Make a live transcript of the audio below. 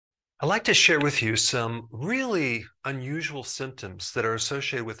I'd like to share with you some really unusual symptoms that are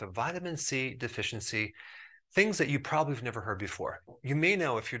associated with a vitamin C deficiency, things that you probably have never heard before. You may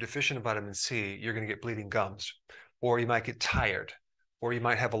know if you're deficient in vitamin C, you're going to get bleeding gums, or you might get tired, or you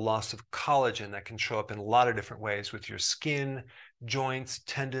might have a loss of collagen that can show up in a lot of different ways with your skin, joints,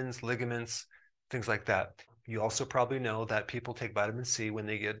 tendons, ligaments, things like that. You also probably know that people take vitamin C when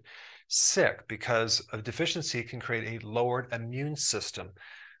they get sick because a deficiency can create a lowered immune system.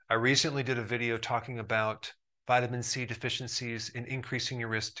 I recently did a video talking about vitamin C deficiencies in increasing your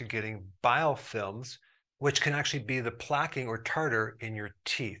risk to getting biofilms, which can actually be the plaquing or tartar in your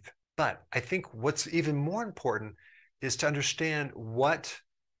teeth. But I think what's even more important is to understand what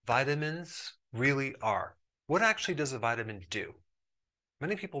vitamins really are. What actually does a vitamin do?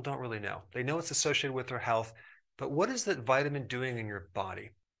 Many people don't really know. They know it's associated with their health, but what is that vitamin doing in your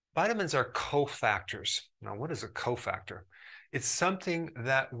body? Vitamins are cofactors. Now, what is a cofactor? It's something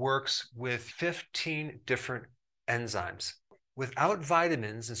that works with 15 different enzymes. Without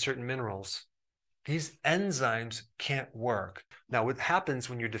vitamins and certain minerals, these enzymes can't work. Now, what happens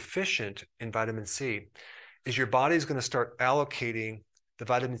when you're deficient in vitamin C is your body is going to start allocating the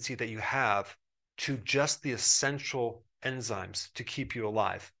vitamin C that you have to just the essential enzymes to keep you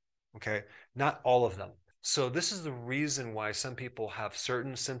alive, okay? Not all of them. So this is the reason why some people have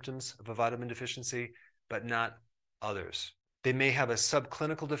certain symptoms of a vitamin deficiency, but not others. They may have a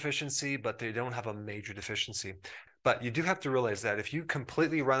subclinical deficiency, but they don't have a major deficiency. But you do have to realize that if you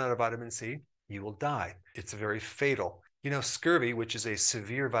completely run out of vitamin C, you will die. It's very fatal. You know, scurvy, which is a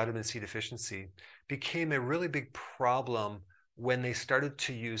severe vitamin C deficiency, became a really big problem when they started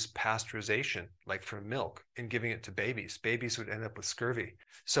to use pasteurization, like for milk, and giving it to babies. Babies would end up with scurvy.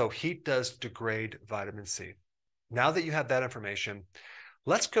 So heat does degrade vitamin C. Now that you have that information,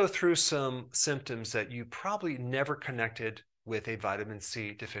 let's go through some symptoms that you probably never connected with a vitamin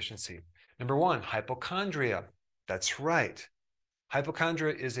C deficiency. Number one, hypochondria. That's right.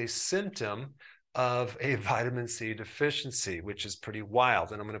 Hypochondria is a symptom of a vitamin C deficiency, which is pretty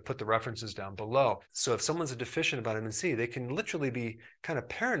wild. And I'm going to put the references down below. So if someone's a deficient in vitamin C, they can literally be kind of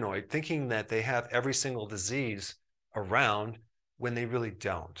paranoid, thinking that they have every single disease around when they really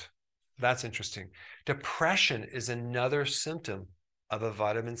don't. That's interesting. Depression is another symptom of a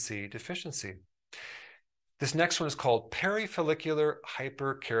vitamin C deficiency. This next one is called perifollicular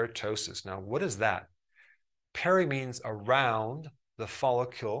hyperkeratosis. Now, what is that? Peri means around the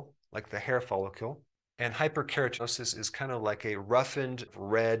follicle, like the hair follicle, and hyperkeratosis is kind of like a roughened,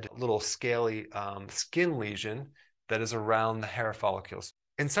 red, little scaly skin lesion that is around the hair follicles.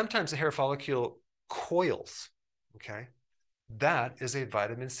 And sometimes the hair follicle coils, okay? That is a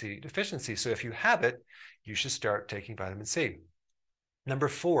vitamin C deficiency. So if you have it, you should start taking vitamin C. Number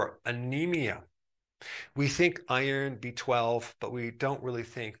four, anemia. We think iron, B12, but we don't really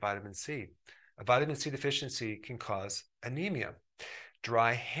think vitamin C. A vitamin C deficiency can cause anemia,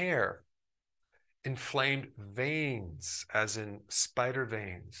 dry hair, inflamed veins, as in spider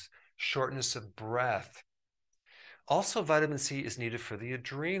veins, shortness of breath. Also, vitamin C is needed for the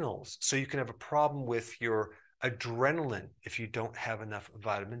adrenals. So you can have a problem with your adrenaline if you don't have enough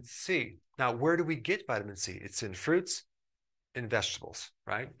vitamin C. Now, where do we get vitamin C? It's in fruits, in vegetables,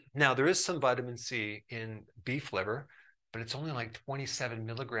 right? Now, there is some vitamin C in beef liver, but it's only like 27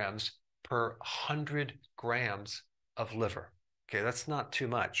 milligrams per 100 grams of liver. Okay, that's not too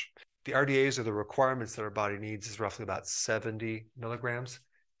much. The RDAs, or the requirements that our body needs, is roughly about 70 milligrams,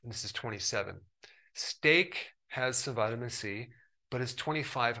 and this is 27. Steak has some vitamin C, but it's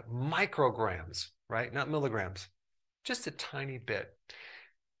 25 micrograms, right? Not milligrams, just a tiny bit.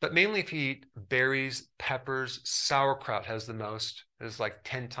 But mainly if you eat berries, peppers, sauerkraut has the most. It's like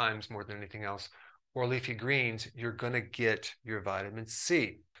 10 times more than anything else. Or leafy greens, you're going to get your vitamin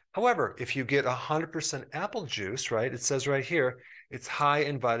C. However, if you get 100% apple juice, right, it says right here, it's high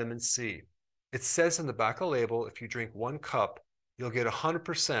in vitamin C. It says in the back of the label, if you drink 1 cup, you'll get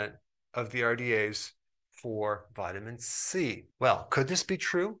 100% of the RDAs for vitamin C. Well, could this be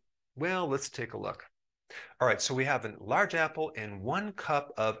true? Well, let's take a look. All right, so we have a large apple and 1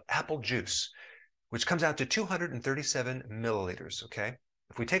 cup of apple juice, which comes out to 237 milliliters, okay?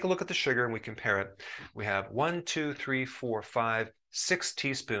 If we take a look at the sugar and we compare it, we have 1, 2, 3, 4, 5, 6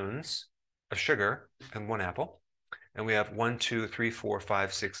 teaspoons of sugar in 1 apple. And we have 1, 2, 3, 4,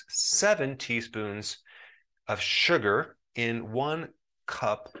 5, 6, 7 teaspoons of sugar in 1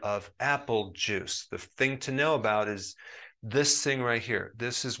 cup of apple juice. The thing to know about is this thing right here.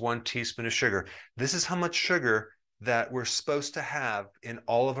 This is 1 teaspoon of sugar. This is how much sugar that we're supposed to have in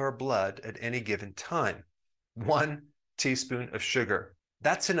all of our blood at any given time. 1 teaspoon of sugar.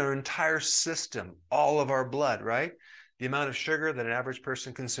 That's in our entire system, all of our blood, right? The amount of sugar that an average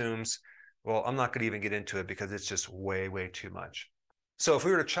person consumes, well, I'm not going to even get into it because it's just way, way too much. So if we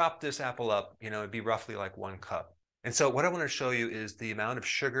were to chop this apple up, it'd be roughly like 1 cup. And so what I want to show you is the amount of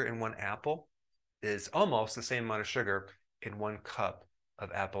sugar in 1 apple is almost the same amount of sugar in 1 cup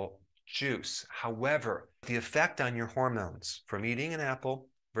of apple juice. However, the effect on your hormones from eating an apple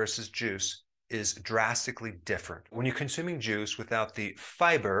versus juice is drastically different. When you're consuming juice without the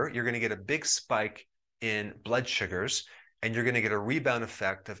fiber, you're going to get a big spike in blood sugars, and you're going to get a rebound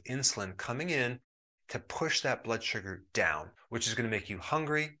effect of insulin coming in to push that blood sugar down, which is going to make you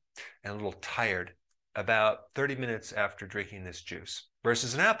hungry and a little tired about 30 minutes after drinking this juice.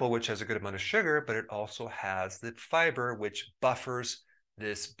 Versus an apple, which has a good amount of sugar, but it also has the fiber, which buffers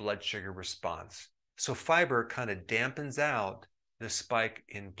this blood sugar response. So fiber kind of dampens out the spike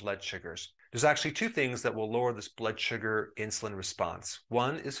in blood sugars. There's actually 2 things that will lower this blood sugar insulin response.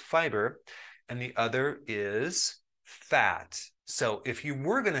 One is fiber, and the other is fat. So if you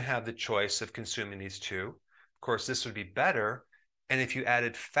were going to have the choice of consuming these 2, of course, this would be better. And if you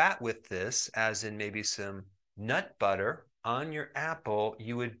added fat with this, as in maybe some nut butter on your apple,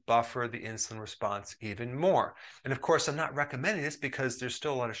 you would buffer the insulin response even more. And of course, I'm not recommending this because there's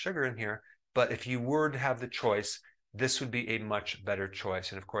still a lot of sugar in here. But if you were to have the choice, this would be a much better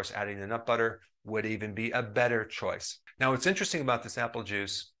choice. And of course, adding the nut butter would even be a better choice. Now, what's interesting about this apple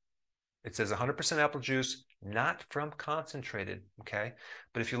juice, it says 100% apple juice, not from concentrated, okay?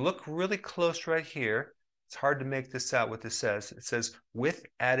 But if you look really close right here, it's hard to make this out what this says. It says with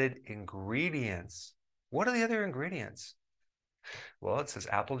added ingredients. What are the other ingredients? Well, it says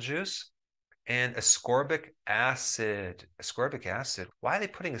apple juice and ascorbic acid. Ascorbic acid. Why are they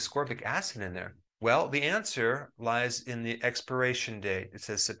putting ascorbic acid in there? Well, the answer lies in the expiration date. It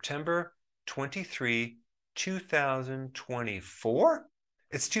says September 23, 2024.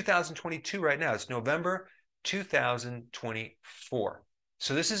 It's 2022 right now. It's November 2024.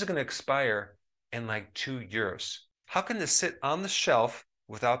 So this is going to expire in like 2 years. How can this sit on the shelf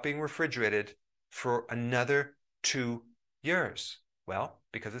without being refrigerated for another 2 years? Well,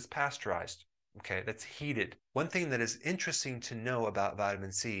 because it's pasteurized. Okay, that's heated. One thing that is interesting to know about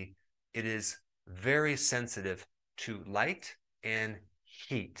vitamin C, it is very sensitive to light and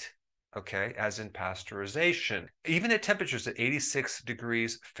heat, okay, as in pasteurization. Even at temperatures at 86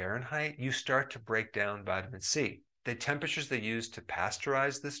 degrees Fahrenheit, you start to break down vitamin C. The temperatures they use to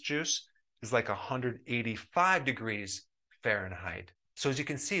pasteurize this juice is like 185 degrees Fahrenheit. So as you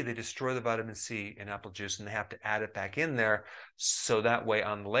can see, they destroy the vitamin C in apple juice and they have to add it back in there. So that way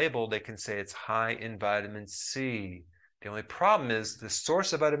on the label, they can say it's high in vitamin C. The only problem is the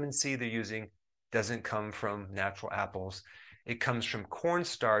source of vitamin C they're using doesn't come from natural apples. It comes from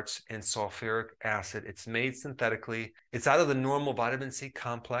cornstarch and sulfuric acid. It's made synthetically. It's out of the normal vitamin C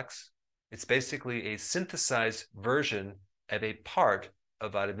complex. It's basically a synthesized version of a part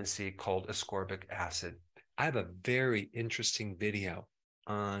of vitamin C called ascorbic acid. I have a very interesting video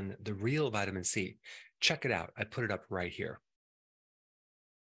on the real vitamin C. Check it out. I put it up right here.